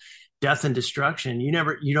now death and destruction.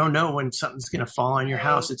 You don't know when something's going to fall on your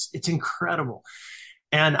house. It's incredible.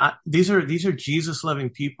 And these are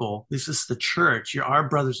Jesus-loving people. This is the church. You're our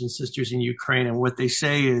brothers and sisters in Ukraine, and what they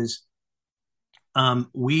say is,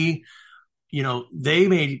 they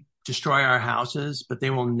may destroy our houses, but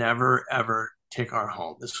they will never ever take our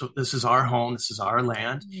home. This is our home. This is our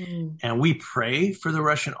land. And we pray for the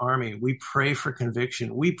Russian army. We pray for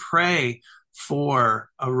conviction. We pray for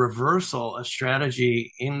a reversal of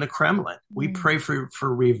strategy in the Kremlin. We pray for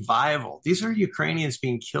revival. These are Ukrainians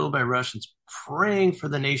being killed by Russians, praying for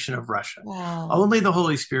the nation of Russia. Only the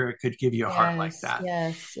Holy Spirit could give you a heart like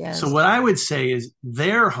that. So what I would say is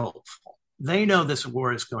they're hopeful. They know this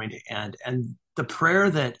war is going to end. And the prayer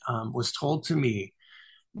that was told to me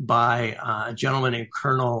by a gentleman named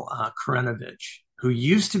Colonel Karenovich, who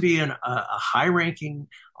used to be a high-ranking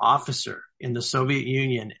officer in the Soviet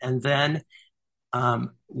Union, and then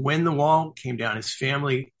when the wall came down, his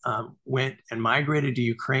family went and migrated to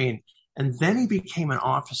Ukraine. And then he became an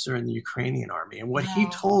officer in the Ukrainian army. And what he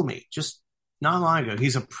Wow. told me just not long ago,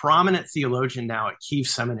 he's a prominent theologian now at Kiev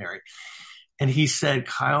Seminary. And he said,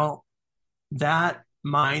 Kyle, that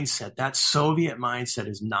mindset, that Soviet mindset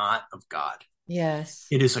is not of God. Yes.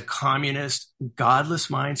 It is a communist, godless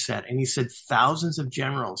mindset. And he said, thousands of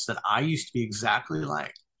generals that I used to be exactly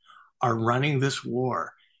like are running this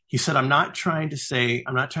war. He said, I'm not trying to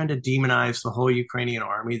demonize the whole Ukrainian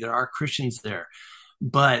army. There are Christians there,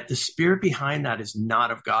 but the spirit behind that is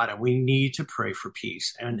not of God. And we need to pray for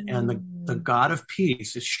peace. And the Mm. God of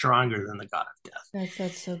peace is stronger than the God of death.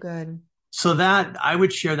 That's so good. So that I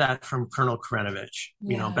would share that from Colonel Karenovich,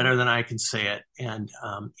 Yeah. better than I can say it. And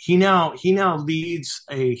he now leads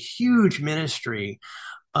a huge ministry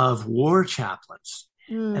of war chaplains.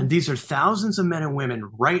 And Mm. these are thousands of men and women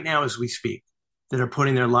right now as we speak that are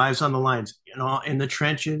putting their lives on the lines, in the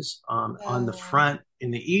trenches, on the Yeah. front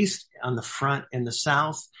in the east, on the front in the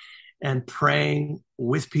south, and praying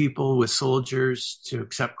with people, with soldiers to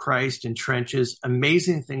accept Christ in trenches.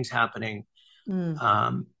 Amazing things happening.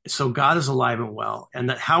 Mm. So God is alive and well, and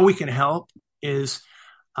that how we can help is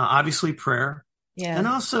obviously prayer. And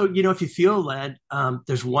Yeah. also, if you feel led,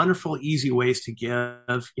 there's wonderful, easy ways to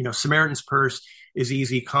give. Samaritan's Purse is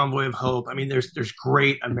easy. Convoy of Hope. I mean, there's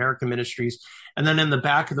great American ministries. And then in the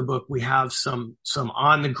back of the book, we have some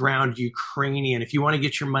on the ground Ukrainian. If you want to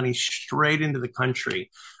get your money straight into the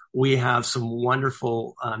country, we have some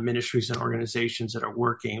wonderful ministries and organizations that are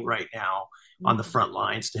working right now on the front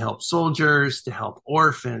lines to help soldiers, to help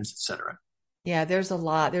orphans, etc. Yeah, there's a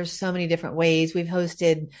lot. There's so many different ways. We've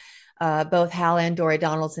hosted both Hal and Dora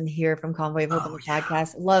Donaldson here from Convoy of Hope on Oh the yeah,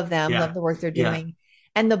 podcast. Love them, yeah, love the work they're yeah, doing.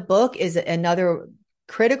 And the book is another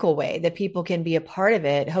critical way that people can be a part of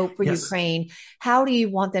it. Hope for yes, Ukraine. How do you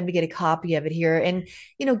want them to get a copy of it here? And,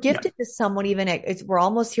 yeah, gift it to someone, even we're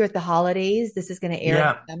almost here at the holidays. This is going to air in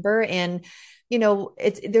yeah, November. And,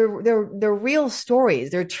 they're real stories.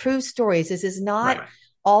 They're true stories. This is not right.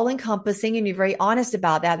 all encompassing, and you're very honest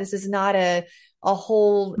about that. This is not a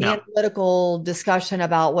whole No, analytical discussion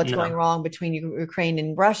about what's going no, wrong between Ukraine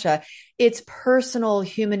and Russia. It's personal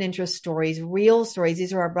human interest stories, real stories.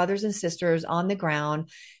 These are our brothers and sisters on the ground,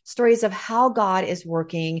 stories of how God is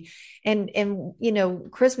working. And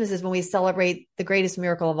Christmas is when we celebrate the greatest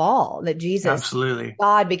miracle of all, that Jesus, absolutely.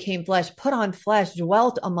 God became flesh, put on flesh,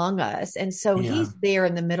 dwelt among us. And so Yeah, he's there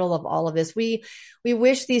in the middle of all of this. We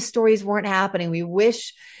wish these stories weren't happening. We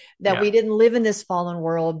wish that yeah. we didn't live in this fallen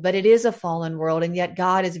world, but it is a fallen world. And yet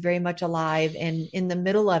God is very much alive and in the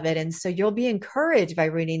middle of it. And so you'll be encouraged by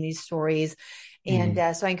reading these stories. And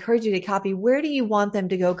Mm, so I encourage you to copy. Where do you want them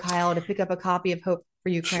to go, Kyle, to pick up a copy of Hope for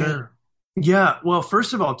Ukraine? sure. Yeah. Well,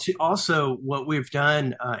 first of all, also what we've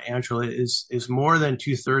done, Angela, is more than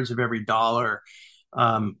 2/3 of every dollar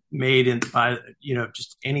made by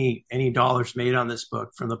just any dollars made on this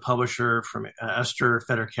book from the publisher, from Esther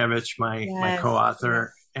Fedorkevich, my Yes,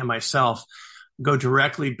 co-author, yes, and myself, go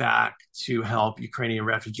directly back to help Ukrainian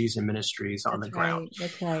refugees and ministries on the that's ground. right.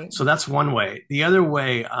 That's right. So that's one way. The other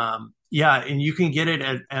way, and you can get it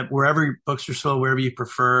at wherever books are sold, wherever you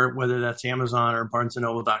prefer, whether that's Amazon or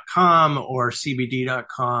BarnesandNoble.com or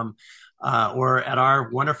CBD.com, or at our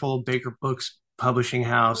wonderful Baker Books publishing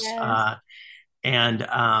house, Yes. and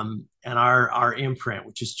our imprint,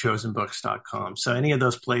 which is chosenbooks.com. So any of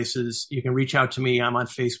those places, you can reach out to me. I'm on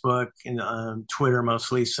Facebook and Twitter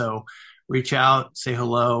mostly. So reach out, say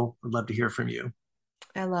hello. I'd love to hear from you.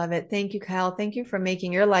 I love it. Thank you, Kyle. Thank you for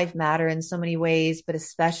making your life matter in so many ways, but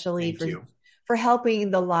especially Thank for you. helping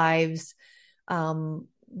the lives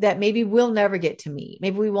that maybe we'll never get to meet.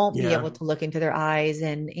 Maybe we won't be Yeah, able to look into their eyes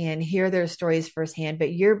and hear their stories firsthand,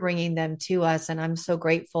 but you're bringing them to us, and I'm so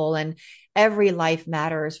grateful. And every life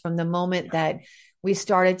matters from the moment that we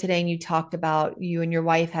started today, and you talked about you and your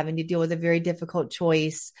wife having to deal with a very difficult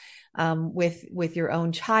choice with your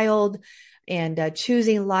own child, and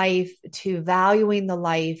choosing life, to valuing the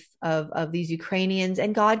life of these Ukrainians.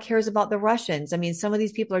 And God cares about the Russians. I mean, some of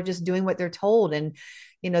these people are just doing what they're told. And,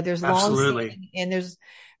 there's long absolutely. standing, and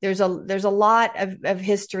there's a lot of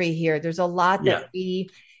history here. There's a lot Yeah, that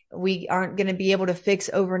we aren't going to be able to fix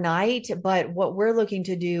overnight, but what we're looking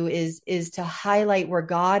to do is to highlight where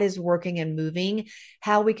God is working and moving,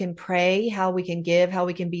 how we can pray, how we can give, how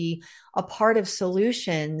we can be a part of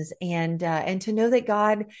solutions, and to know that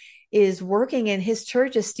God is working and his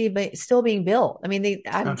church is still being built. I mean,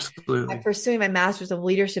 I'm absolutely. pursuing my master's of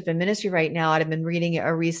leadership and ministry right now. I've been reading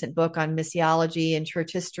a recent book on missiology and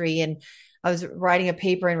church history, and I was writing a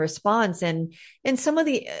paper in response, and some of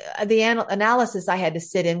the analysis I had to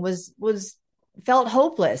sit in was felt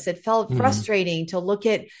hopeless. It felt Mm-hmm. frustrating to look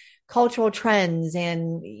at cultural trends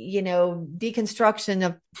and, deconstruction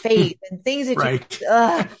of faith and things that Right. you're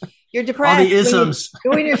All the depressed isms.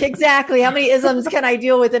 when you're exactly how many isms can I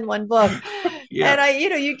deal with in one book? Yeah.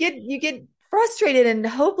 And you get frustrated and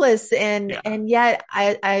hopeless. And, Yeah. and yet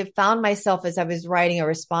I found myself as I was writing a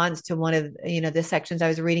response to one of, the sections I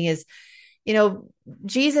was reading is, you know,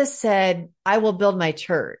 Jesus said, I will build my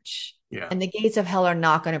church Yeah. and the gates of hell are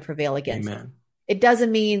not going to prevail against it. Amen. It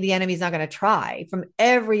doesn't mean the enemy's not going to try from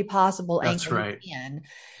every possible That's angle he right. can,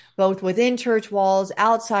 both within church walls,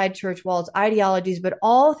 outside church walls, ideologies, but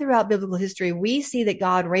all throughout biblical history, we see that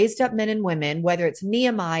God raised up men and women, whether it's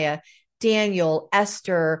Nehemiah, Daniel,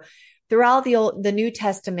 Esther, throughout the New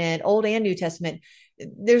Testament, Old and New Testament.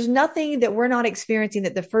 There's nothing that we're not experiencing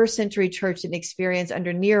that the first century church didn't experience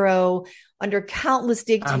under Nero, under countless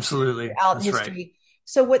dictators Absolutely. throughout That's right. history.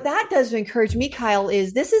 So what that does to encourage me, Kyle,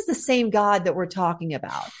 is this is the same God that we're talking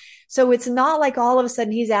about. So it's not like all of a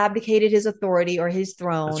sudden he's abdicated his authority or his That's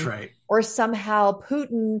throne, right. or somehow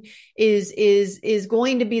Putin is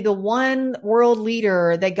going to be the one world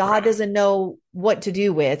leader that God Right. doesn't know what to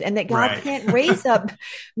do with, and that God Right. can't raise up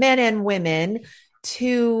men and women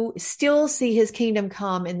to still see his kingdom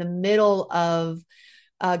come in the middle of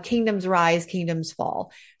kingdoms rise, kingdoms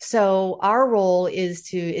fall. So our role is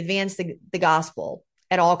to advance the gospel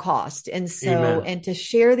at all cost. Amen. And to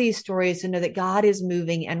share these stories to know that God is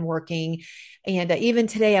moving and working. And even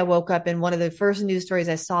today I woke up and one of the first news stories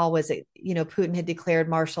I saw was that, Putin had declared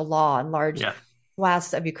martial law in large Yeah.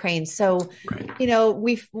 swaths of Ukraine. So,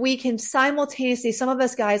 Right. we can simultaneously, some of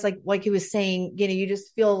us guys, like he was saying, you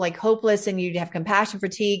just feel like hopeless and you have compassion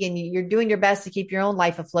fatigue and you're doing your best to keep your own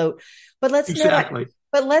life afloat. But Exactly.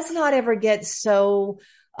 let's not ever get so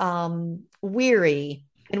weary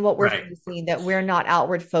in what we're Right. facing that we're not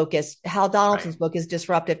outward focused. Hal Right. Donaldson's book is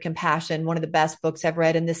Disruptive Compassion, one of the best books I've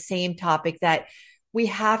read in the same topic, that we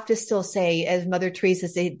have to still say, as Mother Teresa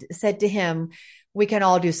said to him, we can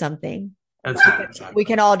all do something. That's it. We Exactly.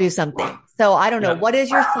 can all do something. So I don't know. Yeah. What is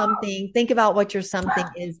your something? Think about what your something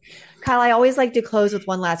is. Kyle, I always like to close with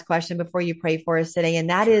one last question before you pray for us today. And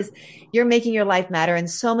that Sure. is, you're making your life matter in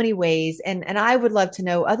so many ways. And I would love to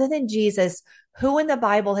know, other than Jesus, who in the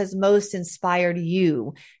Bible has most inspired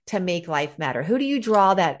you to make life matter? Who do you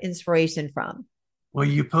draw that inspiration from? Well,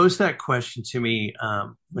 you posed that question to me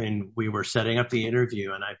when we were setting up the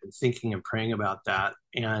interview, and I've been thinking and praying about that.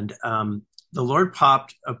 And the Lord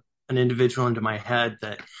popped an individual into my head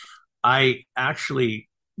that I actually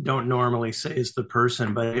don't normally say is the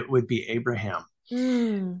person, but it would be Abraham.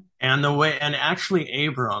 Mm, And actually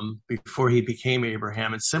Abram, before he became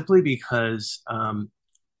Abraham, it's simply because,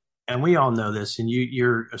 and we all know this, and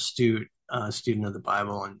you're astute student of the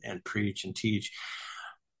Bible and preach and teach.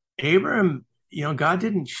 Abram, God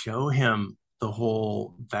didn't show him the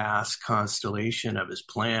whole vast constellation of his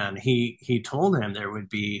plan. He told him there would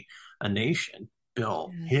be a nation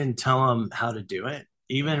built. He yes. didn't tell him how to do it.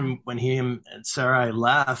 Yeah. Even when he and Sarai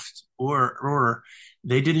left, or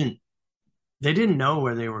they didn't know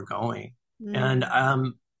where they were going. And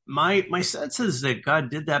Mm, my sense is that God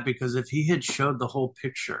did that because if he had shown the whole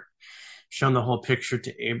picture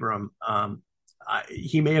to Abram,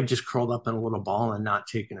 he may have just curled up in a little ball and not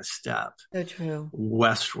taken a step so true.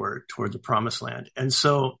 westward toward the promised land. And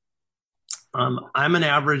so I'm an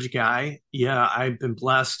average guy. Yeah, I've been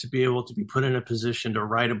blessed to be able to be put in a position to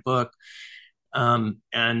write a book. And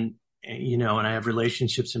I have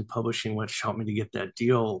relationships in publishing, which helped me to get that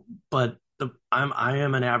deal. But I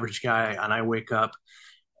am an average guy, and I wake up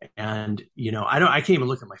and I can't even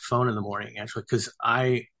look at my phone in the morning actually, because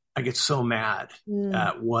I get so mad Mm,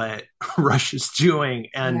 at what Russia's doing,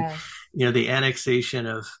 and yes. the annexation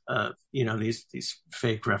of these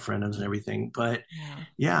fake referendums and everything. But Yeah.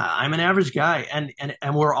 yeah, I'm an average guy, and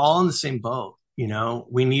we're all in the same boat.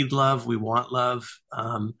 We need love, we want love.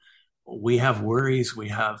 We have worries, we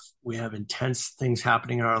have intense things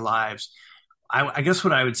happening in our lives. I guess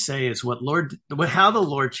what I would say is how the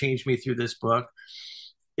Lord changed me through this book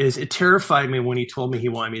is it terrified me when he told me he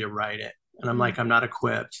wanted me to write it. And I'm Mm, like, I'm not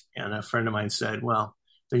equipped. And a friend of mine said, well,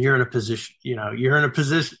 then you're in a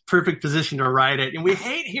position, perfect position to write it. And we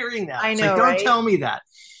hate hearing that. I It's like, know, don't right? tell me that.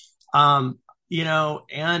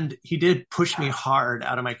 And he did push me hard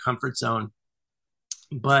out of my comfort zone.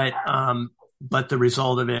 But the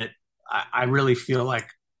result of it, I really feel like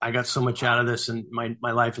I got so much out of this, and my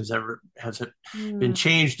life has been Mm,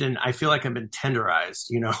 changed, and I feel like I've been tenderized,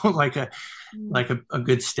 like a mm. like a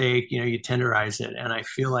good steak, you tenderize it. And I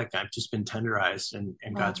feel like I've just been tenderized, and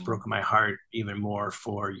God's Wow. broken my heart even more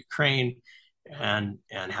for Ukraine and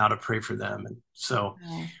how to pray for them. And so,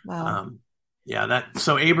 Wow. Wow. um, Yeah,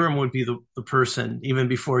 so Abram would be the person even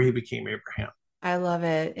before he became Abraham. I love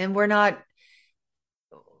it. And we're not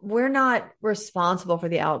responsible for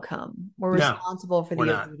the outcome. We're No, responsible for we're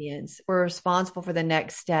the not. obedience. We're responsible for the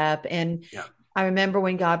next step. And Yeah. I remember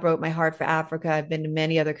when God broke my heart for Africa. I've been to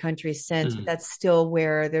many other countries since, but Mm, that's still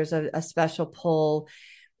where there's a special pull.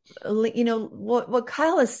 What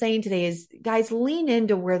Kyle is saying today is, guys, lean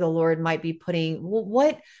into where the Lord might be putting.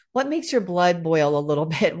 What makes your blood boil a little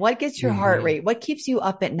bit? What gets your heart hmm rate? What keeps you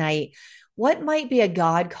up at night? What might be a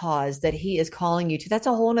God cause that he is calling you to? That's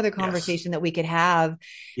a whole nother Yes. conversation that we could have,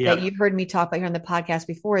 that Yep. you've heard me talk about here on the podcast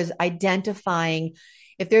before, is identifying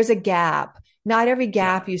if there's a gap. Not every Yeah.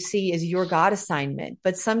 gap you see is your God assignment,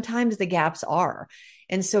 but sometimes the gaps are.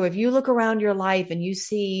 And so if you look around your life and you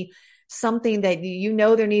see something that you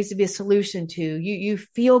know there needs to be a solution to, you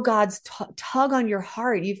feel God's tug on your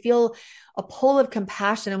heart, you feel a pull of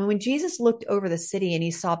compassion. I mean, when Jesus looked over the city and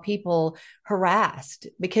he saw people harassed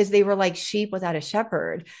because they were like sheep without a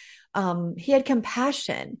shepherd, he had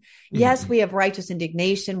compassion. Yes, hmm we have righteous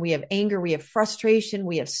indignation, we have anger, we have frustration,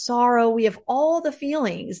 we have sorrow, we have all the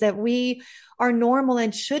feelings that we are normal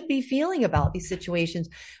and should be feeling about these situations.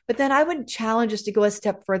 But then I would challenge us to go a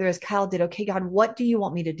step further, as Kyle did. Okay, God, what do you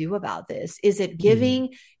want me to do about this? Is it hmm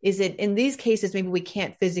giving? Is it, in these cases, maybe we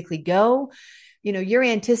can't physically go? You're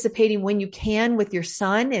anticipating when you can with your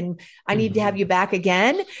son, and I need to have hmm you back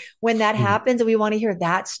again when that happens. And we want to hear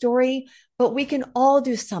that story, but we can all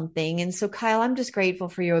do something. And so, Kyle, I'm just grateful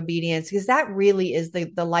for your obedience, because that really is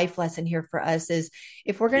the life lesson here for us, is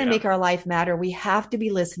if we're going to Yeah. make our life matter, we have to be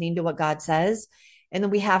listening to what God says. And then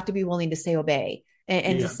we have to be willing to say obey,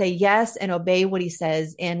 and to Yeah. say yes and obey what he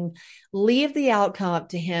says and leave the outcome up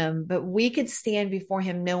to him. But we could stand before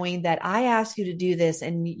him knowing that I asked you to do this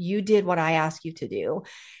and you did what I asked you to do.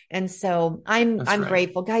 And so That's I'm right.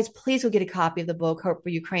 grateful. Guys, please go get a copy of the book, Hope for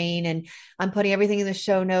Ukraine. And I'm putting everything in the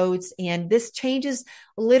show notes. And this changes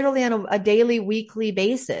literally on a daily, weekly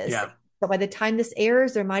basis. Yeah. So by the time this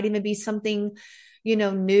airs, there might even be something,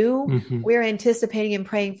 new. hmm We're anticipating and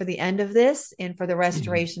praying for the end of this and for the hmm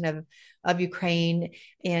restoration of Ukraine,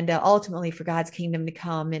 and ultimately for God's kingdom to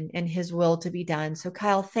come, and his will to be done. So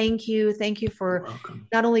Kyle, thank you. Thank you You're for welcome.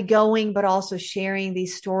 not only going, but also sharing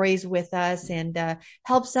these stories with us, and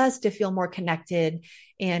helps us to feel more connected,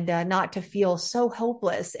 and not to feel so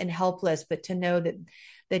hopeless and helpless, but to know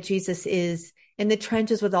that Jesus is in the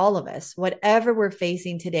trenches with all of us. Whatever we're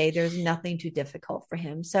facing today, there's nothing too difficult for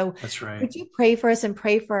him. So That's right. would you pray for us and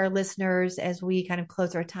pray for our listeners as we kind of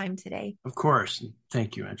close our time today? Of course.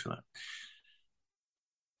 Thank you, Angela.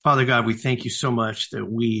 Father God, we thank you so much that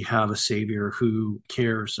we have a Savior who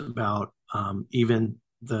cares about even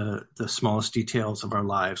the smallest details of our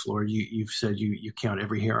lives. Lord, you've said you count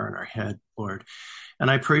every hair on our head, Lord, and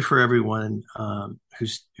I pray for everyone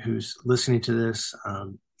who's listening to this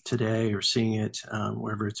today or seeing it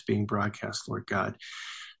wherever it's being broadcast. Lord God,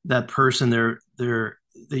 that person they're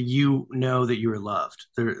that you know that you are loved.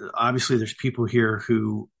 Obviously there's people here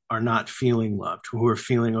who are not feeling loved, who are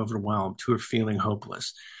feeling overwhelmed, who are feeling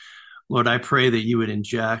hopeless. Lord, I pray that you would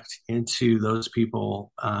inject into those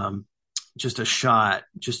people just a shot,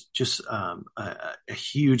 a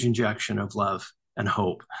huge injection of love and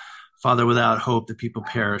hope. Father, without hope, the people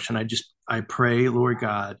perish. And I pray, Lord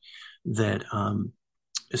God, that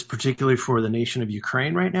is particularly for the nation of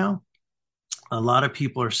Ukraine right now. A lot of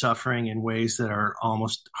people are suffering in ways that are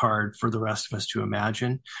almost hard for the rest of us to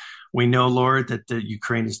imagine. We know, Lord, that the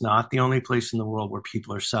Ukraine is not the only place in the world where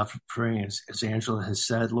people are suffering. As Angela has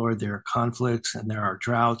said, Lord, there are conflicts and there are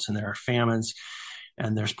droughts and there are famines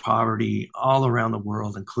and there's poverty all around the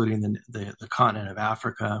world, including the continent of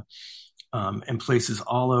Africa, and places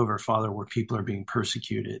all over, Father, where people are being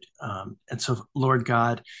persecuted. And so, Lord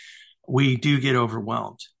God, we do get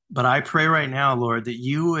overwhelmed. But I pray right now, Lord, that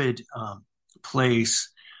you would place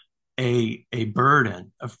a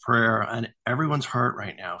burden of prayer on everyone's heart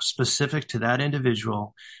right now, specific to that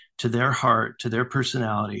individual, to their heart, to their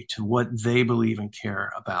personality, to what they believe and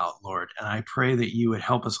care about, Lord. And I pray that you would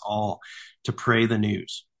help us all to pray the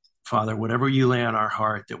news. Father, whatever you lay on our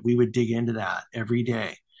heart, that we would dig into that every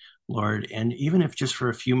day, Lord. And even if just for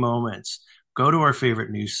a few moments, go to our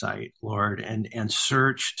favorite news site, Lord, and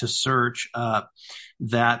search up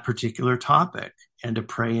that particular topic and to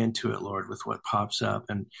pray into it, Lord, with what pops up.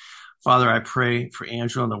 And Father, I pray for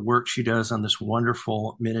Angela and the work she does on this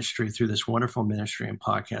wonderful ministry, through this wonderful ministry and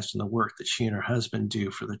podcast, and the work that she and her husband do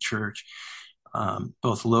for the church,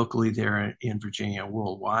 both locally there in Virginia and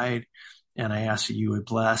worldwide. And I ask that you would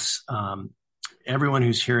bless everyone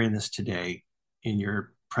who's hearing this today in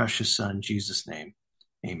your precious Son, Jesus' name.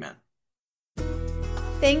 Amen.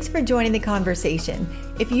 Thanks for joining the conversation.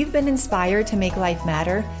 If you've been inspired to make life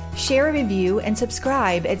matter, share a review and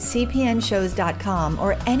subscribe at cpnshows.com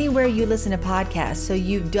or anywhere you listen to podcasts so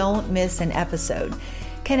you don't miss an episode.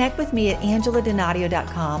 Connect with me at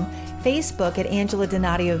angeladonadio.com, Facebook at Angela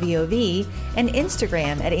Donadio VOV, and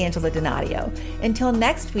Instagram at Angela Donadio. Until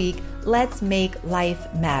next week, let's make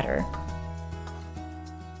life matter.